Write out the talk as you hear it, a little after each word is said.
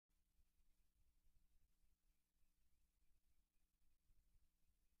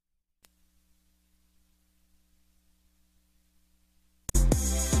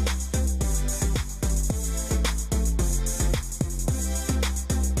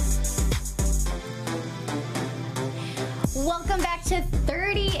Welcome back to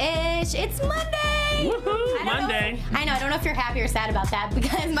 30-ish. It's Monday. Woohoo! Monday. I know. I don't know if you're happy or sad about that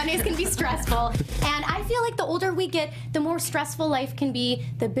because Mondays can be stressful. And I feel like the older we get, the more stressful life can be,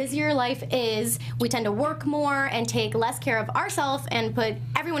 the busier life is. We tend to work more and take less care of ourselves and put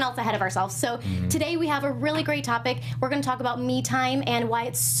everyone else ahead of ourselves. So today we have a really great topic. We're going to talk about me time and why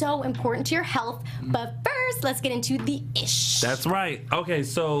it's so important to your health. But first, let's get into the ish. That's right. Okay,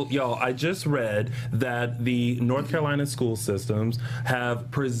 so y'all, I just read that the North Carolina school systems have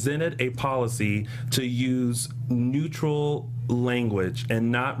presented a policy to use neutral language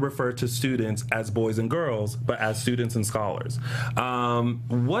and not refer to students as boys and girls, but as students and scholars.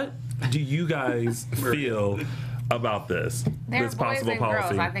 What do you guys feel about this? They're this boys possible and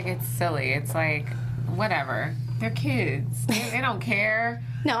policy? girls. I think it's silly. It's like, whatever. They're kids. They don't care.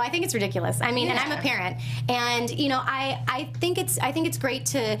 No, I think it's ridiculous. I mean, and I'm a parent, and you know, I think it's great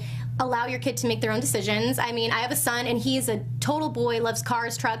to allow your kid to make their own decisions. I mean, I have a son, and he's a total boy, loves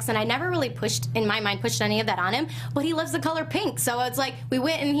cars, trucks, and I never really pushed any of that on him. But he loves the color pink, so it's like we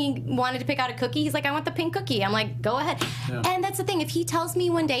went and he wanted to pick out a cookie. He's like, I want the pink cookie. I'm like, go ahead. Yeah. And that's the thing. If he tells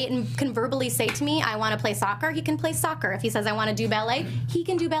me one day and can verbally say to me, I want to play soccer, he can play soccer. If he says I want to do ballet, he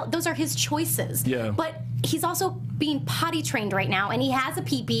can do ballet. Those are his choices. Yeah. But he's also being potty trained right now, and he has a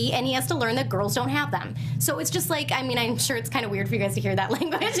pee-pee, and he has to learn that girls don't have them. So it's just like, I mean, I'm sure it's kind of weird for you guys to hear that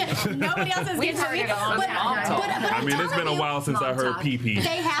language. Nobody else has We've heard it a long time. But I mean, it's been a while since I heard pee-pee.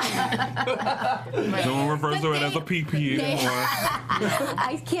 They have. No one refers to it as a pee-pee anymore.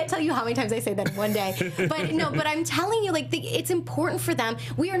 I can't tell you how many times I say that in one day. But no, but I'm telling you, like, it's important for them.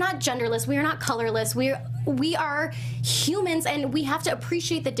 We are not genderless. We are not colorless. We are humans, and we have to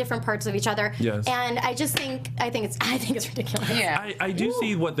appreciate the different parts of each other. Yes. And I think it's ridiculous. Yeah. I do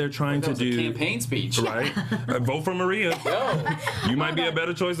see what they're trying to do. A campaign speech, right? Vote for Maria. You might be a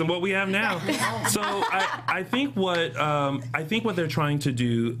better choice than what we have now. So I think what they're trying to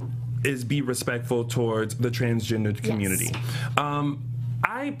do is be respectful towards the transgender community. Yes.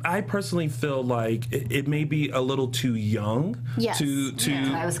 I personally feel like it may be a little too young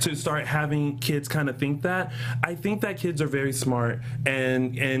to start having kids kind of think that. I think that kids are very smart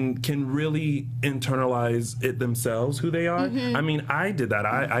and can really internalize it themselves, who they are. I mean, I did that.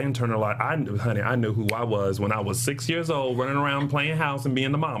 I internalized. I knew who I was when I was 6 years old, running around playing house and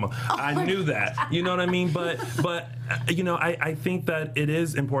being the mama. I knew that. You know what I mean? But you know, I think that it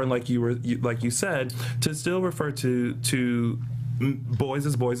is important, like you said, to still refer to boys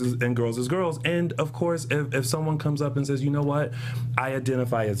as boys and girls as girls. And of course, if someone comes up and says, you know what, I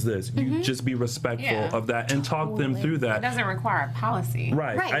identify as this, you just be respectful of that and talk them through that. It doesn't require a policy.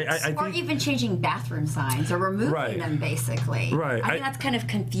 Right. I or think, even changing bathroom signs or removing them, basically. Right. I think that's kind of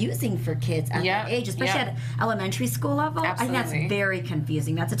confusing for kids at that age, especially at elementary school level. Absolutely. I think that's very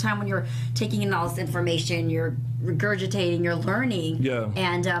confusing. That's a time when you're taking in all this information, you're regurgitating, you're learning. Yeah.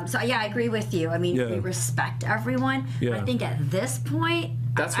 And so, I agree with you. I mean, we respect everyone. Yeah. But I think at this point,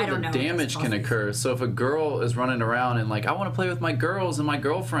 that's where the damage can occur. So if a girl is running around and like, I want to play with my girls and my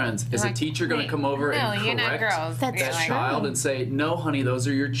girlfriends, is a teacher going to come over and correct that child and say, no, honey, those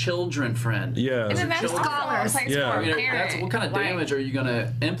are your children, friend? Yeah. And then that's scholars. What kind of damage are you going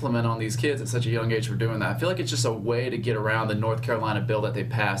to implement on these kids at such a young age for doing that? I feel like it's just a way to get around the North Carolina bill that they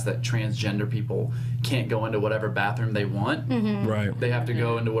passed that transgender people can't go into whatever bathroom they want. Right. They have to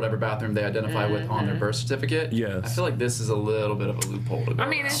go into whatever bathroom they identify with on their birth certificate. Yes. I feel like this is a little bit of a loophole to go I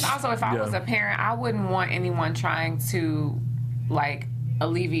mean, it's also, if I was a parent, I wouldn't want anyone trying to, like,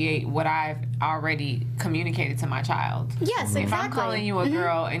 alleviate what I've already communicated to my child. Yes, exactly. If I'm calling you a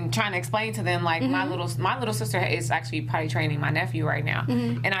girl and trying to explain to them, like, my little sister is actually potty training my nephew right now,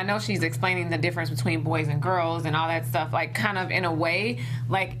 and I know she's explaining the difference between boys and girls and all that stuff, like, kind of in a way,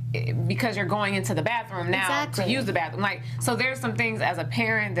 like, because you're going into the bathroom now to use the bathroom. Like, so there's some things as a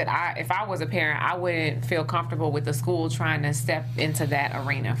parent that if I was a parent, I wouldn't feel comfortable with the school trying to step into that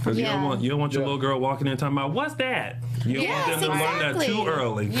arena. Because you don't want your little girl walking in talking about, what's that? You don't want them to learn that too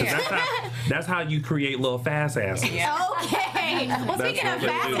early. Because that's how you create little fast asses. Okay. Well, speaking of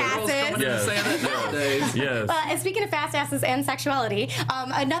fast asses, speaking of fast asses and sexuality,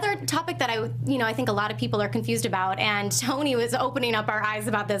 another topic that I think a lot of people are confused about, and Tony was opening up our eyes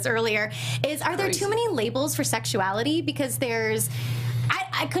about this earlier, is are there too many labels for sexuality? Because there's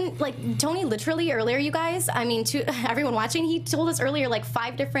I couldn't, like, Tony literally earlier, you guys, I mean, to everyone watching, he told us earlier, like,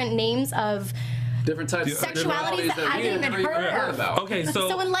 5 different names of different types of sexualities that I didn't even heard about. Okay,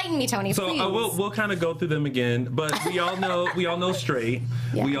 so enlighten me, Tony. So please. We'll kind of go through them again, but we all know straight,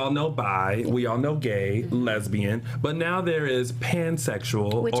 we all know bi, we all know gay, lesbian, but now there is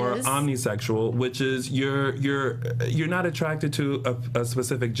pansexual or omnisexual, which is you're not attracted to a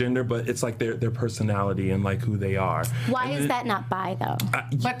specific gender, but it's like their personality and like who they are. Why is that not bi though?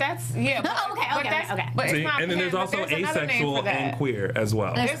 But that's okay. But see, and then there's also asexual and queer as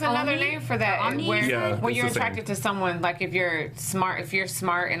well. There's another name for that where you're attracted to someone, like if you're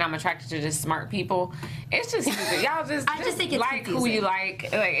smart and I'm attracted to just smart people. It's just y'all just think it's like confusing. Who you like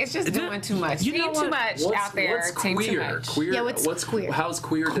it's just doing too much. You know too much out there. What's queer? Queer? Yeah, what's queer? How's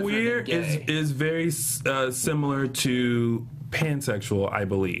queer different Queer than gay? is very similar to pansexual, I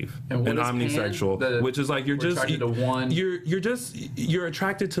believe, and omnisexual, which is like you're attracted to one. You're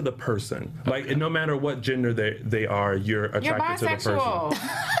attracted to the person, like no matter what gender they are, you're attracted to the person.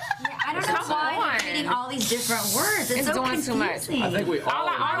 I don't know why they're getting all these different words. It's so doing confusing. too much. I think we all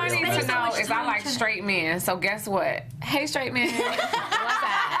I need to know is I like straight men. So guess what? Hey, straight men. What's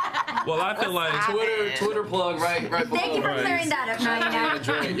that? Well, I feel like Twitter plug right. Thank you for clearing that up,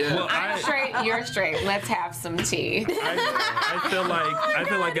 Naina. Well, I'm straight. You're straight. Let's have some tea. I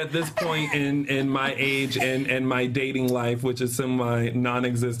feel like at this point in my age and my dating life, which is semi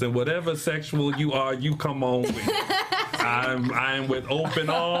non-existent, whatever sexual you are, you come on with. I'm with open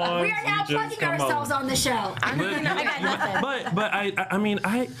arms. We are now plugging ourselves on the show. But I mean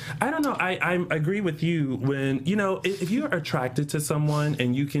I don't know. I agree with you when if you're attracted to someone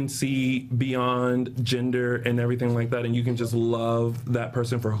and you can see beyond gender and everything like that, and you can just love that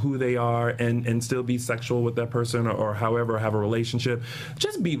person for who they are and still be sexual with that person or however have a relationship,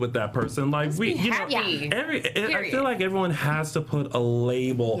 just be with that person. Like I feel like everyone has to put a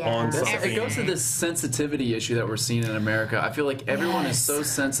label on something. It goes to this sensitivity issue that we're seeing in America. I feel like everyone is so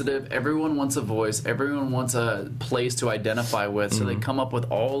sensitive. Everyone wants a voice. Everyone wants a place to identify with. So they come up with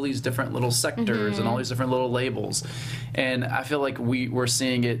all these different little sectors and all these different little labels. And I feel like we're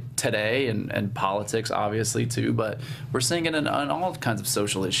seeing it today and politics obviously too, but we're seeing it in all kinds of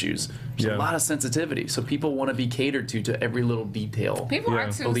social issues. There's a lot of sensitivity. So people want to be catered to every little detail. People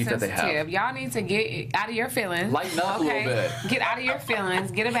are too sensitive. Y'all need to get out of your feelings. Lighten up a little bit. Get out of your feelings,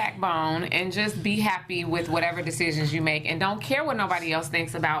 get a backbone, and just be happy with whatever decisions you make. And don't care what nobody else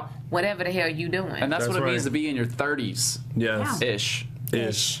thinks about whatever the hell you doing. And that's what it means to be in your 30s. Yes. Ish.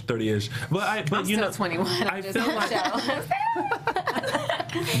 30-ish. But I'm still 21. I feel like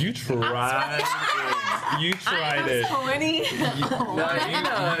you tried. You tried it. 20. You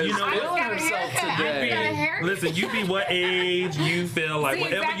know herself today. Listen, you be what age you feel like.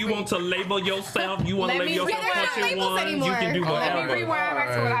 Whatever you want to label yourself, you want to label yourself what you want. You can do whatever. Let me rewind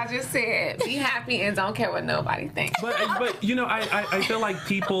back to what I just said. Be happy and don't care what nobody thinks. But I feel like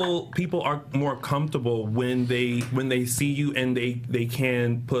people are more comfortable when they see you and they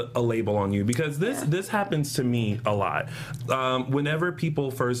can put a label on you, because this happens to me a lot. Whenever people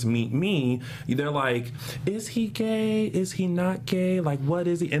first meet me, they're like, is he gay? Is he not gay? Like, what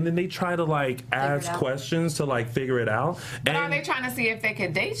is he? And then they try to like ask questions to like figure it out. But are they trying to see if they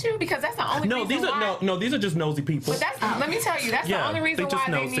could date you? Because that's the only reason why. These are just nosy people. But let me tell you, that's the only reason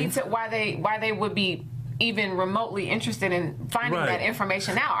why they would be even remotely interested in finding that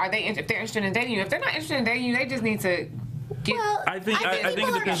information out. If they're interested in dating you? If they're not interested in dating you, they just need to. I think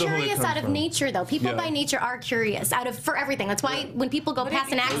people are curious out of nature, though. People by nature are curious for everything. That's why when people go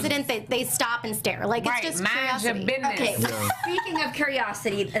past an accident, they stop and stare. Like, it's just curiosity. Mind your business. Okay, speaking of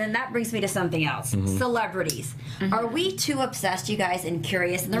curiosity, and then that brings me to something else. Celebrities. Are we too obsessed, you guys, and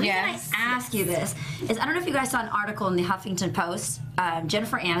curious? And the reason I ask you this is, I don't know if you guys saw an article in the Huffington Post.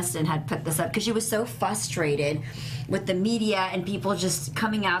 Jennifer Aniston had put this up because she was so frustrated with the media and people just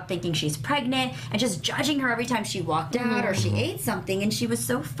coming out thinking she's pregnant and just judging her every time she walked out or she ate something, and she was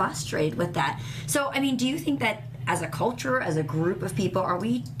so frustrated with that. So, I mean, do you think that as a culture, as a group of people, are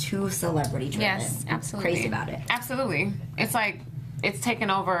we too celebrity driven? Yes, absolutely. Crazy about it. Absolutely. It's like it's taken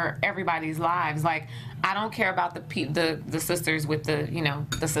over everybody's lives. Like, I don't care about the sisters with the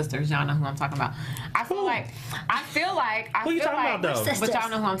sisters. Y'all know who I'm talking about. I feel like who you talking about though? But y'all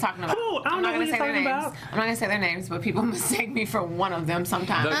know who I'm talking about. I'm not gonna say their names. I'm not gonna say their names, but people mistake me for one of them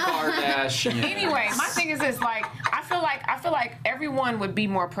sometimes. The Kardashians. Anyway, my thing is this: like, I I feel like everyone would be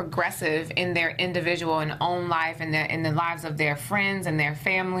more progressive in their individual and own life and in the lives of their friends and their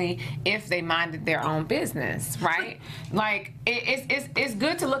family if they minded their own business, right? Like it's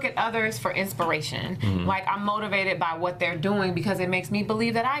good to look at others for inspiration. Mm-hmm. Like I'm motivated by what they're doing because it makes me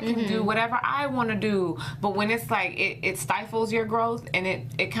believe that I can do whatever I want to do. But when it's like it stifles your growth and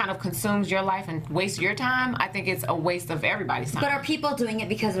it kind of consumes your life and wastes your time, I think it's a waste of everybody's time. But are people doing it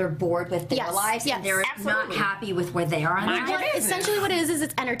because they're bored with their lives and they're not happy with where they are in their life? Essentially what it is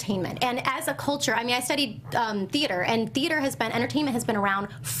it's entertainment. And as a culture, I mean, I studied theater, and entertainment has been around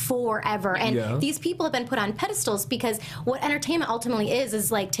forever. And these people have been put on pedestals because what entertainment ultimately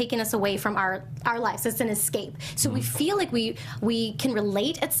is like taking us away from our lives. It's an escape. So we feel like we can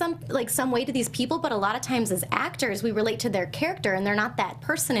relate at some way to these people, but a lot of times as actors, we relate to their character, and they're not that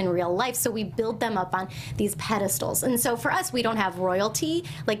person in real life. So we build them up on these pedestals. And so for us, we don't have royalty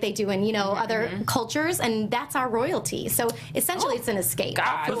like they do in other cultures, and that's our royalty. So essentially, it's an escape.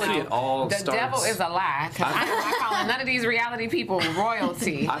 God, the devil is a lie. I'm not calling none of these reality people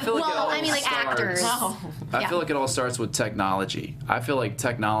royalty. I feel like like actors. I feel like it all starts with technology. I feel like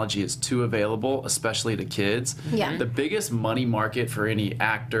technology is too available, especially to kids. Yeah. The biggest money market for any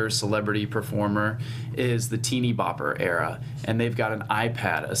actor, celebrity, performer is the teeny bopper era. And they've got an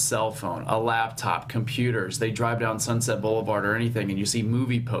iPad, a cell phone, a laptop, computers. They drive down Sunset Boulevard or anything, and you see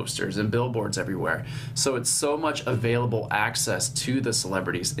movie posters and billboards everywhere. So it's so much available access to the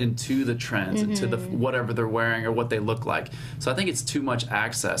celebrities and to the trends and to the whatever they're wearing or what they look like. So I think it's too much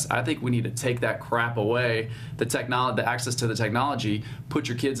access. I think we need to take that crap away, the access to the technology, put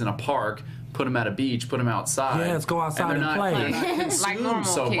your kids in a park, put them at a beach, put them outside. Yeah, let's go outside and play. They're not consumed like normal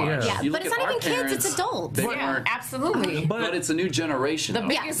so kids. much. Yeah, but it's not even kids, it's adults. Yeah, absolutely. But it's a new generation. The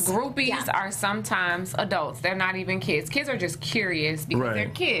biggest groupies are sometimes adults. They're not even kids. Kids are just curious because they're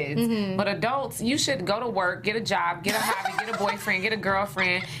kids. But adults, you should go to work, get a job, get a hobby, get a boyfriend, get a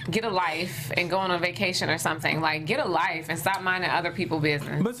girlfriend, get a life, and go on a vacation or something. Like, get a life and stop minding other people's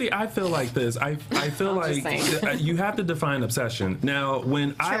business. But see, I feel like this. I feel like you have to define obsession. Now,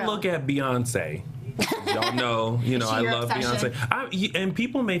 when I look at Beyonce, y'all know, I love Beyonce. And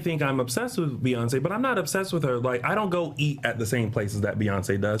people may think I'm obsessed with Beyonce, but I'm not obsessed with her. Like, I don't go eat at the same places that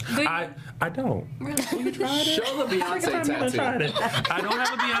Beyonce does. I don't. Really? You tried it? Show the Beyonce tattoo. I don't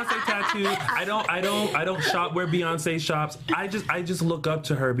have a Beyonce tattoo. I don't shop where Beyonce shops. I just look up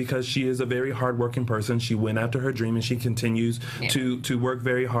to her because she is a very hardworking person. She went after her dream, and she continues to work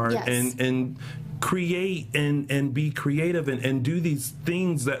very hard and create and be creative and do these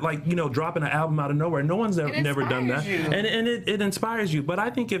things that, like, dropping an album out of nowhere. No one's never done that. And it inspires you. But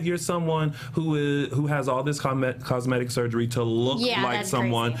I think if you're someone who has all this cosmetic surgery to look like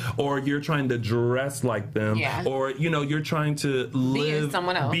someone, crazy. Or you're trying to dress like them, or you're trying to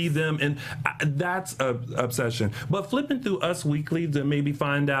be them, and that's an obsession. But flipping through Us Weekly to maybe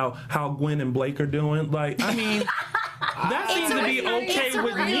find out how Gwen and Blake are doing, like, I mean, that seems to be okay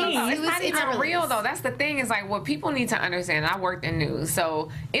with me. It's not even real though. That's the thing, is like what people need to understand. I worked in news, so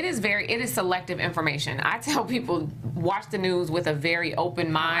it is selective information. I tell people, watch the news with a very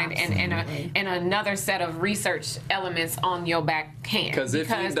open mind and another set of research elements on your back hand. Because if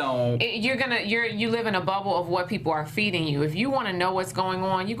you don't, you live in a bubble of what people are feeding you. If you want to know what's going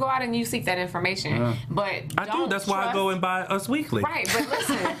on, you go out and you seek that information. But I do. That's why I go and buy Us Weekly. Right, but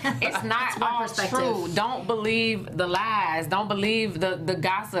listen, it's not all true. Don't believe the lies. Don't believe the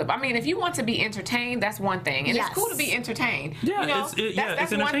gossip. I mean, if you want to be entertained, that's one thing, and it's cool to be entertained. Yeah, that's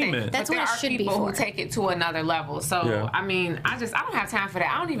it's entertainment. That's what it should be for. People who take it to another level. So I mean, I don't have time for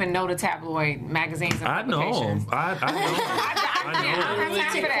that. I don't even know the tabloid magazines and publications. I know. I don't have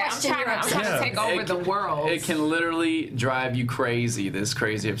time for that. I'm trying to take over the world. It can literally drive you crazy, this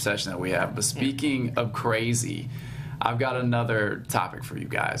crazy obsession that we have. But speaking of crazy, I've got another topic for you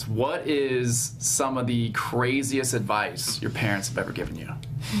guys. What is some of the craziest advice your parents have ever given you?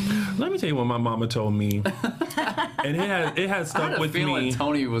 Let me tell you what my mama told me, and it has stuck with me. I had a feeling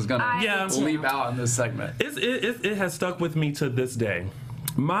Tony was gonna leap out in this segment. It has stuck with me to this day.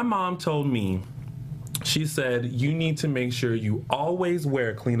 My mom told me, she said, you need to make sure you always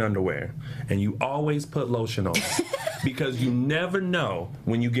wear clean underwear and you always put lotion on. Because you never know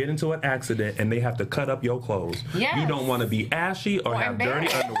when you get into an accident and they have to cut up your clothes. Yes. You don't want to be ashy or have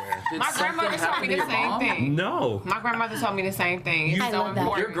dirty underwear. My grandmother told me the same thing. No. My grandmother told me the same thing. I love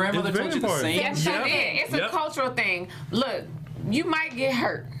that. Your grandmother told you the same thing? Yes, she did. It's a cultural thing. Look, you might get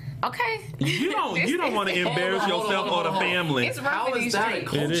hurt. Okay. You don't want to embarrass yourself or the family. It's rough in these streets. How is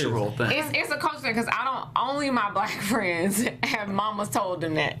that a cultural thing? It's a cultural thing because only my black friends have mamas told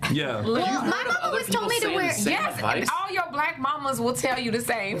them that. Yeah. Well, my mom always told me to wear. Yes, all your black mamas will tell you the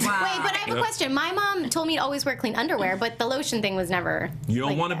same. Wow. Wait, but I have a question. My mom told me to always wear clean underwear, but the lotion thing was never. You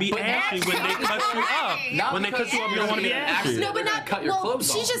don't want to be ashy when they cut you up. When they cut you up, you don't want to be ashy. No, but not. Well,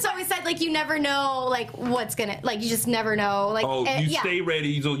 she just always said like you never know like what's gonna like you just never know like. Oh, you stay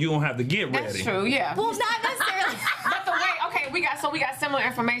ready, so you don't have to get ready. That's true. Yeah. Well, not necessarily. But the way, okay, we got similar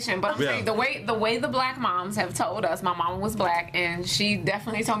information, but I'm saying the way the black moms have told us. My mom was black, and she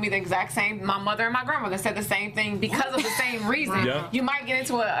definitely told me the exact same. My mother and my grandmother said the same thing because of the same reason. You might get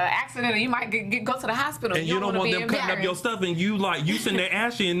into an accident, or you might go to the hospital. And you don't want them cutting up your stuff, and you sitting there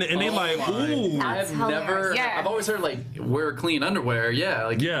ashy, and they like, ooh. I've always heard like wear clean underwear.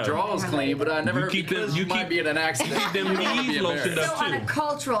 Draws clean, but I never heard you might be in an accident. Keep them knees lotioned up too. On a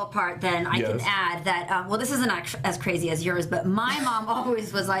cultural part, then I can add that. Well, this isn't as crazy as yours, but my mom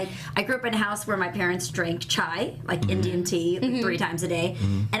always was like, I grew up in a house where my parents drank chai, like Indian tea, 3 times a day,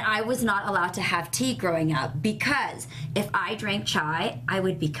 and I was not allowed to have tea growing up because if I drank chai, I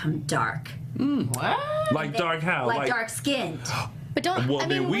would become dark. What? Like dark how? Like dark skinned. But don't. Well,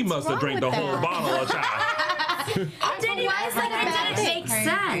 then we must have drank the whole bottle of chai. It didn't make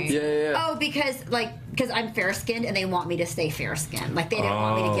sense. Yeah. Oh, because I'm fair skinned and they want me to stay fair skinned. Like they didn't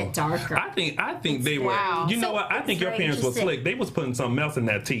want me to get darker. I think they were. You know what? I think your parents were slick. They was putting something else in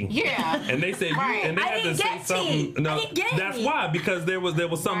that tea. Yeah. And they said and they had to say something. No, that's why, because there was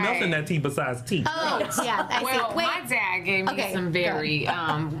something else in that tea besides tea. Oh, yeah. I see. My dad gave me some very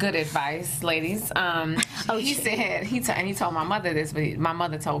good advice, ladies. He told my mother this, but my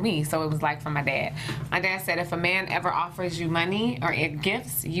mother told me, so it was like from my dad. My dad said, if a man ever offers you money or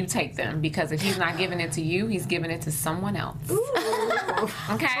gifts, you take them, because if he's not giving it to you, he's giving it to someone else.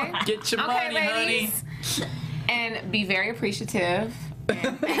 Okay? Get your money, ladies. Honey. And be very appreciative. I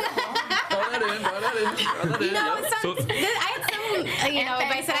had some,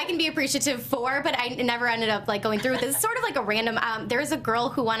 advice that I can be appreciative for, but I never ended up like going through with this. It's sort of like a random. There was a girl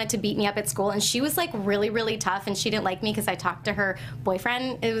who wanted to beat me up at school, and she was like really, really tough, and she didn't like me because I talked to her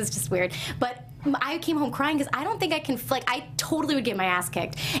boyfriend. It was just weird, but I came home crying because I don't think I can, I totally would get my ass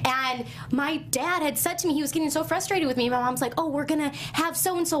kicked. And my dad had said to me, he was getting so frustrated with me. My mom's like, oh, we're going to have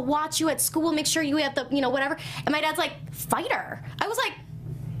so-and-so watch you at school, make sure you have the, whatever. And my dad's like, fight her. I was like,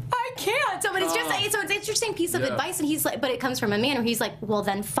 I can't. So, but it's just, so it's an interesting piece of advice. And he's like, but it comes from a man where he's like, well,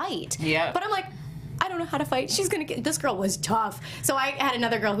 then fight. Yeah. But I'm like, I don't know how to fight. This girl was tough. So I had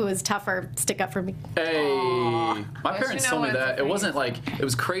another girl who was tougher stick up for me. Hey. My parents told me that. It wasn't like, it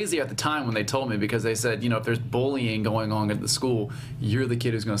was crazy at the time when they told me, because they said, if there's bullying going on at the school, you're the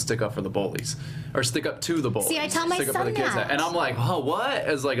kid who's going to stick up for the bullies. Or stick up to the bullies. See, I tell my son that. And I'm like, oh, what?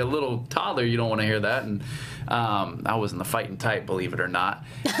 As like a little toddler, you don't want to hear that. And I wasn't the fighting type, believe it or not.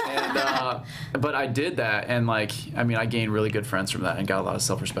 And, but I did that. And I gained really good friends from that and got a lot of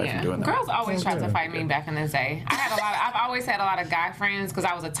self-respect from doing that. Girls always tried to fight me back in the day. I've always had a lot of guy friends because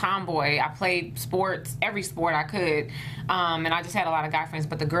I was a tomboy. I played sports, every sport I could, and I just had a lot of guy friends.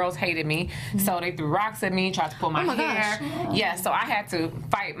 But the girls hated me, so they threw rocks at me, tried to pull my hair. Gosh. Yeah, so I had to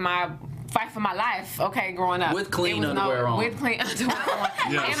fight for my life, growing up. With clean underwear on. With clean underwear on.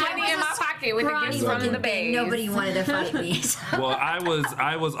 And money in my pocket with the gifts from the babes. Nobody wanted to fight me. Well, I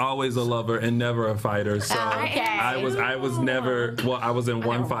was always a lover and never a fighter. So I was never, I was in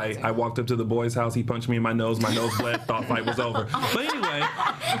one fight. I walked up to the boy's house. He punched me in my nose bled, thought fight was over. But anyway,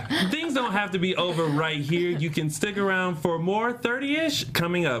 things don't have to be over right here. You can stick around for more 30-ish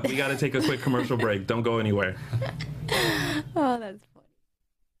coming up. We got to take a quick commercial break. Don't go anywhere. Oh, that's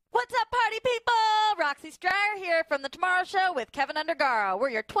What's up, party people? Roxy Stryer here from The Tomorrow Show with Kevin Undergaro. We're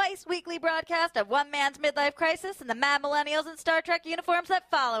your twice-weekly broadcast of one man's midlife crisis and the mad millennials in Star Trek uniforms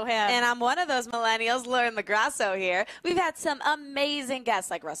that follow him. And I'm one of those millennials, Lauren LaGrasso here. We've had some amazing guests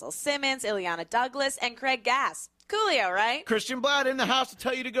like Russell Simmons, Ileana Douglas, and Craig Gass. Coolio, right? Christian Blatt in the house to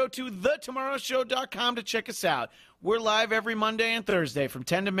tell you to go to thetomorrowshow.com to check us out. We're live every Monday and Thursday from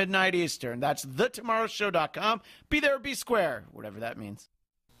 10 to midnight Eastern. That's thetomorrowshow.com. Be there or be square, whatever that means.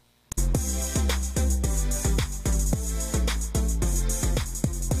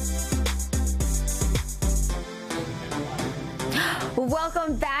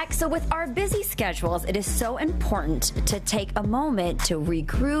 Welcome back. So with our busy schedules, it is so important to take a moment to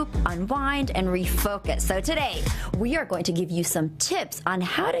regroup, unwind, and refocus. So today, we are going to give you some tips on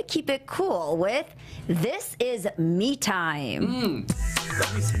how to keep it cool with This Is Me Time.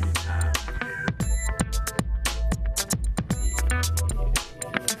 Let me see me time.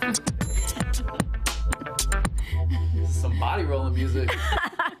 Some body rolling music.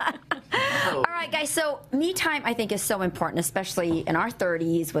 All right, guys, so me time, I think, is so important, especially in our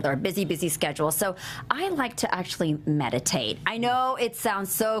 30s with our busy schedule. So I like to actually meditate. I know it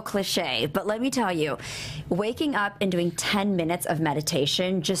sounds so cliche, but let me tell you, waking up and doing 10 minutes of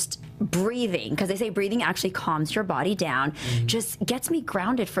meditation, just breathing, because they say breathing actually calms your body down, just gets me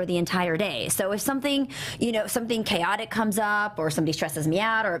grounded for the entire day. So if something chaotic comes up, or somebody stresses me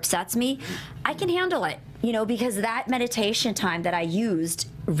out or upsets me, I can handle it, because that meditation time that I used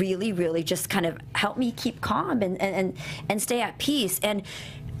really just kind of helped me keep calm and stay at peace. And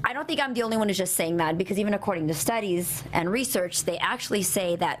I don't think I'm the only one who's just saying that, because even according to studies and research, they actually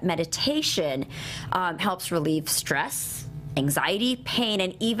say that meditation helps relieve stress, anxiety, pain,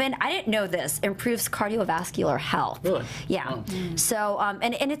 and even, I didn't know this, improves cardiovascular health. Really? Yeah. Oh. So,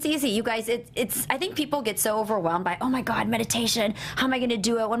 and it's easy. You guys, it's, I think people get so overwhelmed by, oh my God, meditation, how am I going to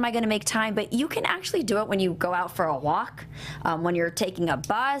do it? When am I going to make time? But you can actually do it when you go out for a walk, when you're taking a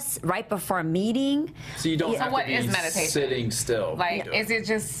bus, right before a meeting. So you don't have what to be is meditation? Sitting still. Like, is it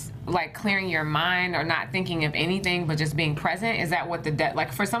just like clearing your mind or not thinking of anything but just being present? Is that what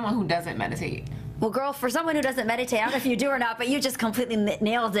like for someone who doesn't meditate? Well, girl, for someone who doesn't meditate, I don't know if you do or not, but you just completely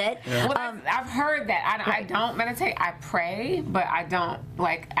nailed it. Yeah. Well, I've heard that. I don't meditate. I pray, but I don't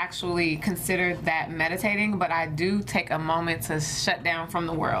actually consider that meditating. But I do take a moment to shut down from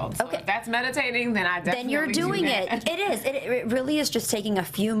the world. So if that's meditating, then I definitely then you're doing do that. It is. It really is just taking a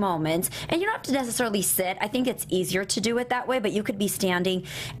few moments, and you don't have to necessarily sit. I think it's easier to do it that way, but you could be standing,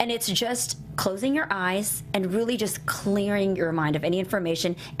 and it's just closing your eyes and really just clearing your mind of any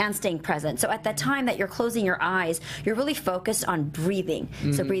information and staying present. So at that time that you're closing your eyes, you're really focused on breathing.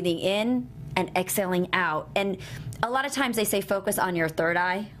 So breathing in and exhaling out. And a lot of times they say focus on your third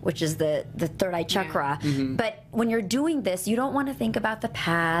eye, which is the third eye chakra. But when you're doing this, you don't want to think about the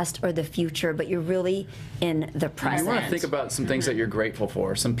past or the future, but you're really in the present. You want to think about some things that you're grateful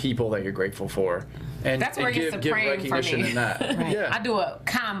for, some people that you're grateful for. And, that's where give recognition in that. Right. Yeah. I do a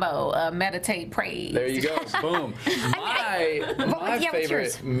combo, meditate, praise. There you go. Boom. My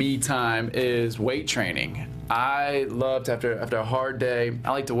favorite me time is weight training. I love to, after a hard day,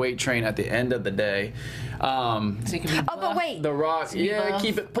 I like to weight train at the end of the day. So you can be but wait. The Rock,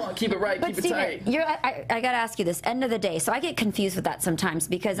 keep it right, keep it tight. I got to ask you this, end of the day. So I get confused with that sometimes,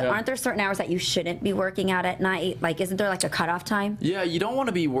 because aren't there certain hours that you shouldn't be working out at night? Like, isn't there like a cutoff time? Yeah, you don't want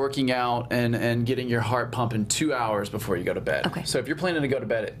to be working out and getting your heart pumping 2 hours before you go to bed. Okay. So if you're planning to go to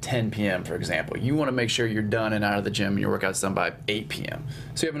bed at 10 p.m., for example, you want to make sure you're done and out of the gym and your workout's done by 8 p.m.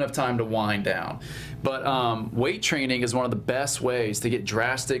 So you have enough time to wind down. But weight training is one of the best ways to get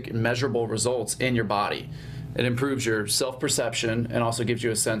drastic and measurable results in your body. It improves your self-perception and also gives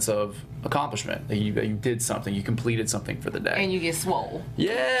you a sense of accomplishment, that you did something, you completed something for the day. And you get swole.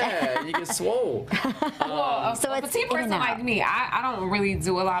 Yeah, you get swole. So a petite person like me, I don't really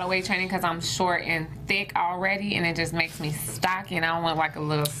do a lot of weight training because I'm short and thick already, and it just makes me stocky, and I want like a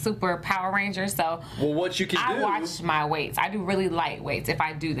little super Power Ranger. So what you can do, I watch my weights. I do really light weights. If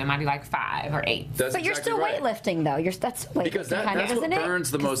I do them, I do like 5 or 8. But you're still weightlifting though. That's weightlifting, because that's what burns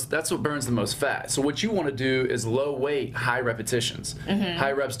the most. That's what burns the most fat. So what you want to do is low weight, high repetitions.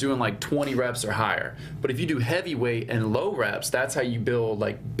 High reps doing like 20 reps or higher. But if you do heavy weight and low reps, that's how you build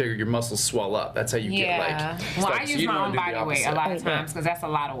like bigger. Your muscles swell up. That's how you get like. Well, I use my own body weight a lot of times because that's a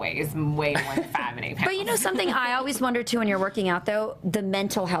lot of weight. It's way more than 5 and 8 pounds. But you know something I always wonder too when you're working out though, the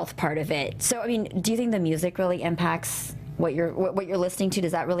mental health part of it. So I mean, do you think the music really impacts what you're listening to?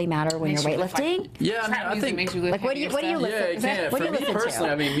 Does that really matter when you're weightlifting? Yeah, I mean, I think makes you lift what do you listen? Yeah, it can. For me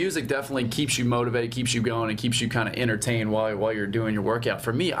personally, I mean, music definitely keeps you motivated, keeps you going, and keeps you kind of entertained while you're doing your workout.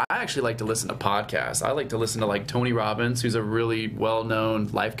 For me, I actually like to listen to podcasts. I like to listen to like Tony Robbins, who's a really well-known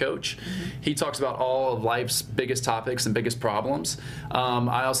life coach. He talks about all of life's biggest topics and biggest problems.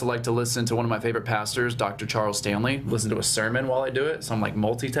 I also like to listen to one of my favorite pastors, Dr. Charles Stanley. Listen to a sermon while I do it, so I'm like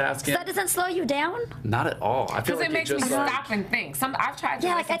multitasking. So that doesn't slow you down? Not at all. I feel like it makes me stop and think. I've tried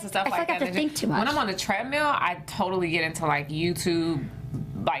to listen to stuff like that. I have to think too much. When I'm on the treadmill, I totally get into like YouTube,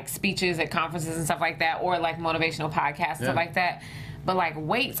 like speeches at conferences and stuff like that, or like motivational podcasts, stuff like that. But like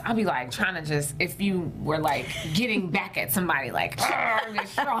weights, I'll be like trying to just, if you were like getting back at somebody, like, you're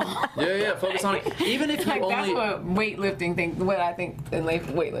strong. Yeah, focus on it. Even if you like only. That's what weightlifting what I think in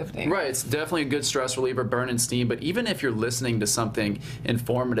weightlifting. Right, it's definitely a good stress reliever, burning steam. But even if you're listening to something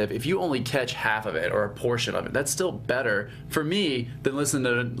informative, if you only catch half of it or a portion of it, that's still better for me than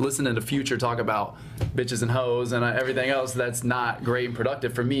listening to Future talk about bitches and hoes and everything else that's not great and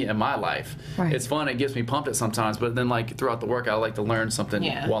productive for me in my life. Right. It's fun, it gets me pumped at sometimes, but then like throughout the workout, I like to learn something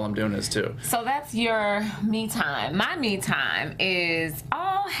while I'm doing this too. So that's your me time. My me time is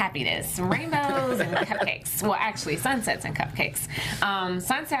all happiness, rainbows and cupcakes. Well, actually, sunsets and cupcakes.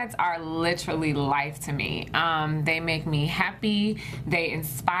 Sunsets are literally life to me. They make me happy. They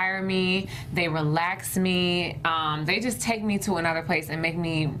inspire me. They relax me. They just take me to another place and make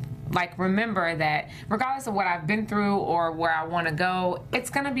me like remember that regardless of what I've been through or where I want to go, it's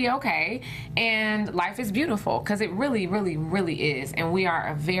gonna be okay, and life is beautiful because it really, really, really is, and we are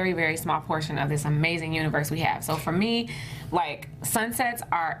a very, very small portion of this amazing universe we have. So for me, like, sunsets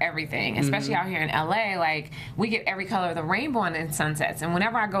are everything, especially out here in LA. Like, we get every color of the rainbow in sunsets, and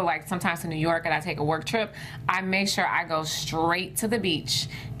whenever I go, like, sometimes to New York and I take a work trip, I make sure I go straight to the beach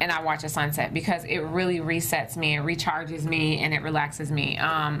and I watch a sunset because it really resets me, it recharges me, and it relaxes me.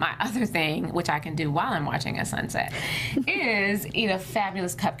 My other thing, which I can do while I'm watching a sunset, is eat a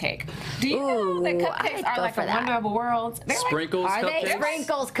fabulous cupcake. Do you know that cupcakes are like a wonder of the world? Sprinkles are cupcakes? They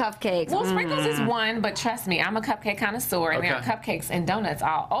Sprinkles cupcakes? Well, Sprinkles is one, but trust me, I'm a cupcake connoisseur, and there are cupcakes and donuts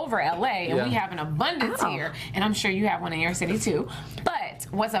all over LA, and we have an abundance here, and I'm sure you have one in your city too. But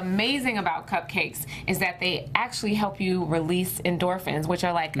what's amazing about cupcakes is that they actually help you release endorphins, which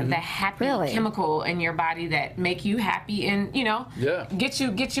are like the happy chemical in your body that make you happy and, you know, get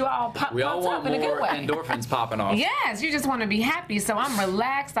you all pumped up in a good way. Endorphins popping off. Yes, you just want to be happy. So I'm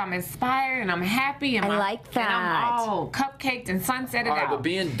relaxed, I'm inspired, and I'm happy. And I like that. And I'm all cupcaked and sunsetted all right, out. But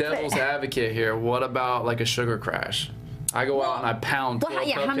being devil's advocate here, what about like a sugar crash? I go out and I pound 12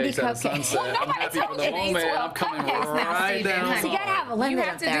 cupcakes at sunset. Well, I'm happy for the moment. I'm coming right down. So you gotta have a limit. You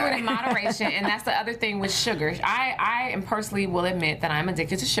have to do it in moderation, and that's the other thing with sugar. I am personally will admit that I'm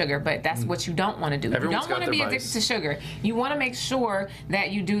addicted to sugar, but that's what you don't want to do. Everyone's you don't want to be addicted to sugar. You want to make sure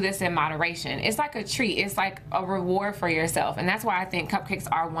that you do this in moderation. It's like a treat. It's like a reward for yourself, and that's why I think cupcakes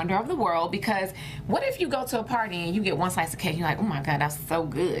are a wonder of the world. Because what if you go to a party and you get one slice of cake, you're like, oh my God, that's so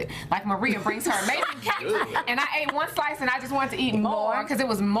good. Like Maria brings her amazing cake, and I ate one slice and I just wanted to eat more because it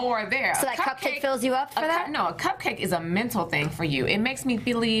was more there. So that cupcake fills you up for that? No, a cupcake is a mental thing for you. It makes me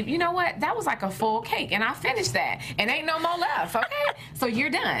believe, you know what, that was like a full cake and I finished that and ain't no more left, okay? So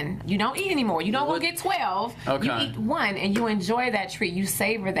you're done. You don't eat anymore. You don't go get 12. Okay. You eat one and you enjoy that treat. You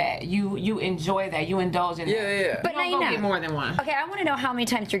savor that. You enjoy that. You indulge in that. Yeah. But you don't go get more than one. Okay, I want to know how many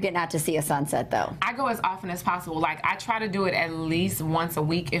times you're getting out to see a sunset, though. I go as often as possible. Like, I try to do it at least once a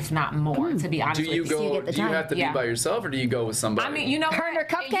week, if not more, to be honest with you. Do you have to be by yourself or do you go with somebody? I mean, you know, Her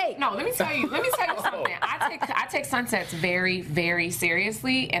cupcake. No, let me tell you something. I take sunsets very, very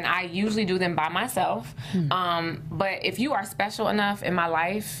seriously, and I usually do them by myself. But if you are special enough in my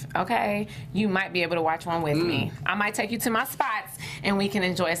life, okay, you might be able to watch one with me. I might take you to my spots, and we can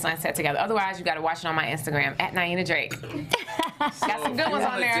enjoy a sunset together. Otherwise, you got to watch it on my Instagram at Naina Drake. Got some good ones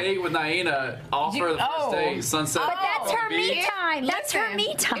on there. A date with Naina, offer the first date, sunset. But that's her me time. That's her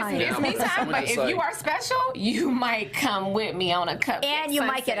me time. It's me time. But if you are special, you might come with me on a cupcake. And you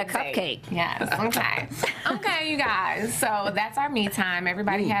might get a cupcake. Yes. Okay. Okay, you guys. So that's our me time.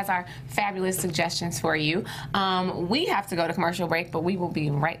 Everybody has our fabulous suggestions for you. We have to go to commercial break, but we will be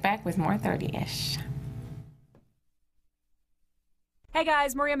right back with more 30-ish. Hey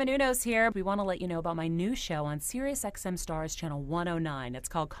guys, Maria Menounos here. We want to let you know about my new show on SiriusXM Stars Channel 109. It's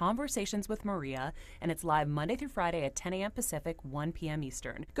called Conversations with Maria, and it's live Monday through Friday at 10 a.m. Pacific, 1 p.m.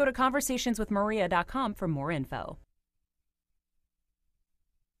 Eastern. Go to conversationswithmaria.com for more info.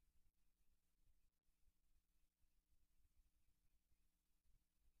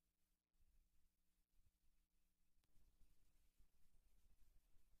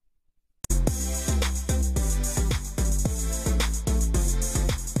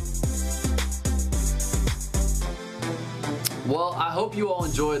 Well, I hope you all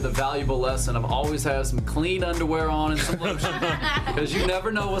enjoyed the valuable lesson of always have some clean underwear on and some lotion, because you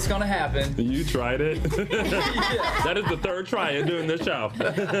never know what's going to happen. You tried it? Yeah. That is the third try of doing this show.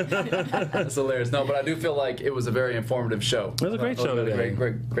 That's hilarious. No, but I do feel like it was a very informative show. It was a great show today.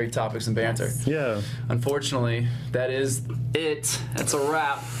 Great topics and banter. Yeah. Unfortunately, that is it. That's a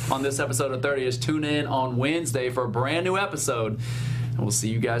wrap on this episode of 30ish. Tune in on Wednesday for a brand new episode, and we'll see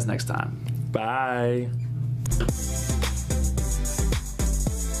you guys next time. Bye.